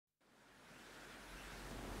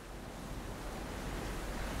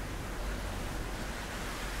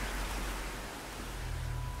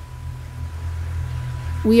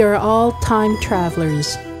We are all time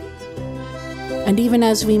travelers. And even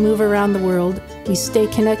as we move around the world, we stay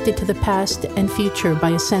connected to the past and future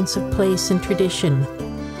by a sense of place and tradition.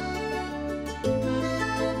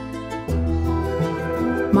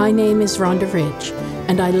 My name is Rhonda Riche,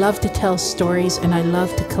 and I love to tell stories and I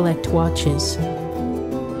love to collect watches.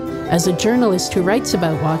 As a journalist who writes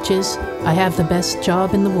about watches, I have the best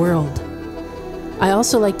job in the world. I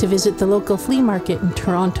also like to visit the local flea market in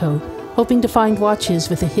Toronto, hoping to find watches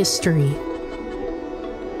with a history.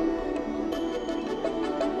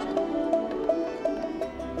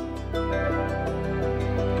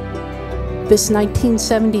 This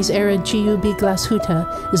 1970s era GUB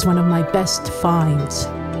Glashütte is one of my best finds.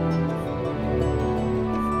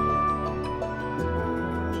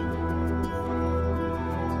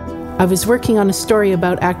 I was working on a story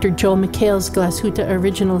about actor Joel McHale's Glashütte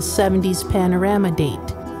original 70s panorama date.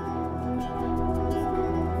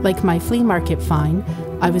 Like my flea market find,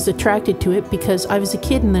 I was attracted to it because I was a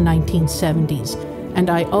kid in the 1970s, and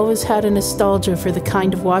I always had a nostalgia for the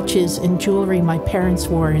kind of watches and jewelry my parents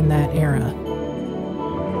wore in that era.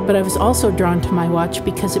 But I was also drawn to my watch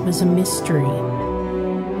because it was a mystery.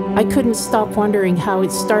 I couldn't stop wondering how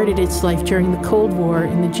it started its life during the Cold War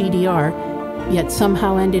in the GDR, yet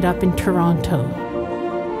somehow ended up in Toronto.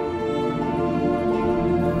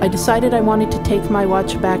 I decided I wanted to take my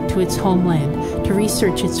watch back to its homeland, to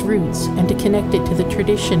research its roots, and to connect it to the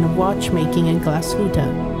tradition of watchmaking in Glashütte.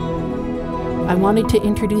 I wanted to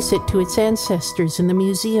introduce it to its ancestors in the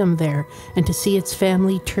museum there, and to see its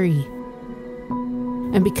family tree.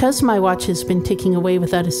 And because my watch has been ticking away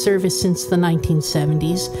without a service since the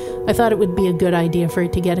 1970s, I thought it would be a good idea for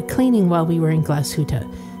it to get a cleaning while we were in Glashütte,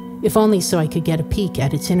 if only so I could get a peek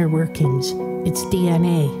at its inner workings, its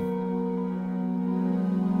DNA.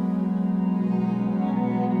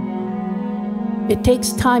 It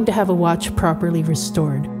takes time to have a watch properly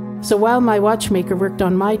restored, so while my watchmaker worked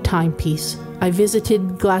on my timepiece, I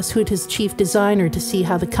visited Glashütte's chief designer to see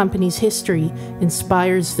how the company's history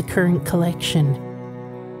inspires the current collection.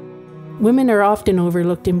 Women are often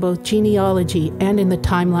overlooked in both genealogy and in the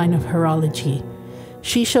timeline of horology.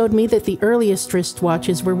 She showed me that the earliest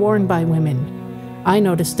wristwatches were worn by women. I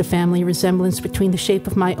noticed a family resemblance between the shape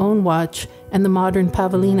of my own watch and the modern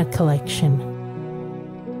Pavlina collection.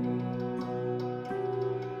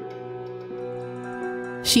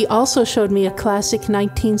 She also showed me a classic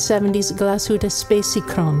 1970s Glashütte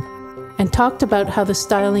spéciale and talked about how the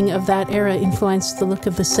styling of that era influenced the look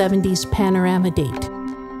of the 70s panorama date.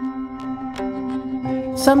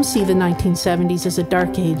 Some see the 1970s as a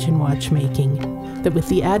dark age in watchmaking, that with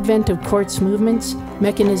the advent of quartz movements,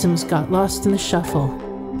 mechanisms got lost in the shuffle.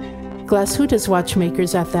 Glashütte's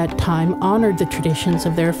watchmakers at that time honored the traditions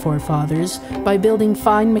of their forefathers by building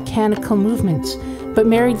fine mechanical movements, but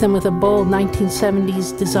married them with a bold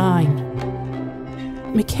 1970s design.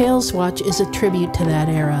 McHale's watch is a tribute to that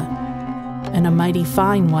era, and a mighty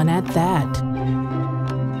fine one at that.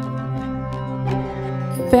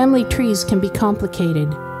 Family trees can be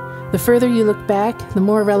complicated. The further you look back, the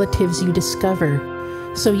more relatives you discover.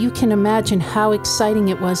 So you can imagine how exciting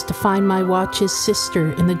it was to find my watch's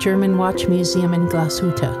sister in the German Watch Museum in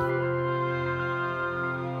Glashütte.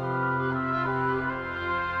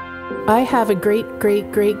 I have a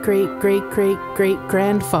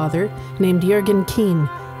great-great-great-great-great-great-grandfather named Jürgen Keen.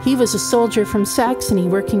 He was a soldier from Saxony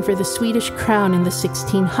working for the Swedish crown in the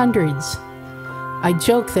 1600s. I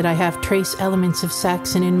joke that I have trace elements of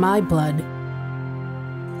Saxon in my blood.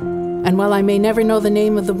 And while I may never know the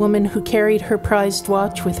name of the woman who carried her prized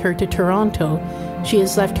watch with her to Toronto, she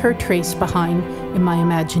has left her trace behind in my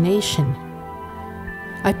imagination.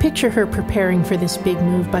 I picture her preparing for this big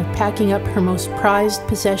move by packing up her most prized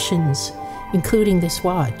possessions, including this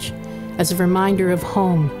watch, as a reminder of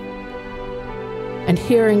home. And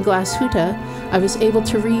here in Glashütte, I was able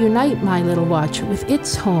to reunite my little watch with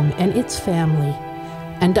its home and its family.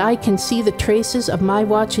 And I can see the traces of my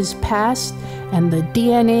watch's past and the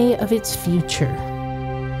DNA of its future.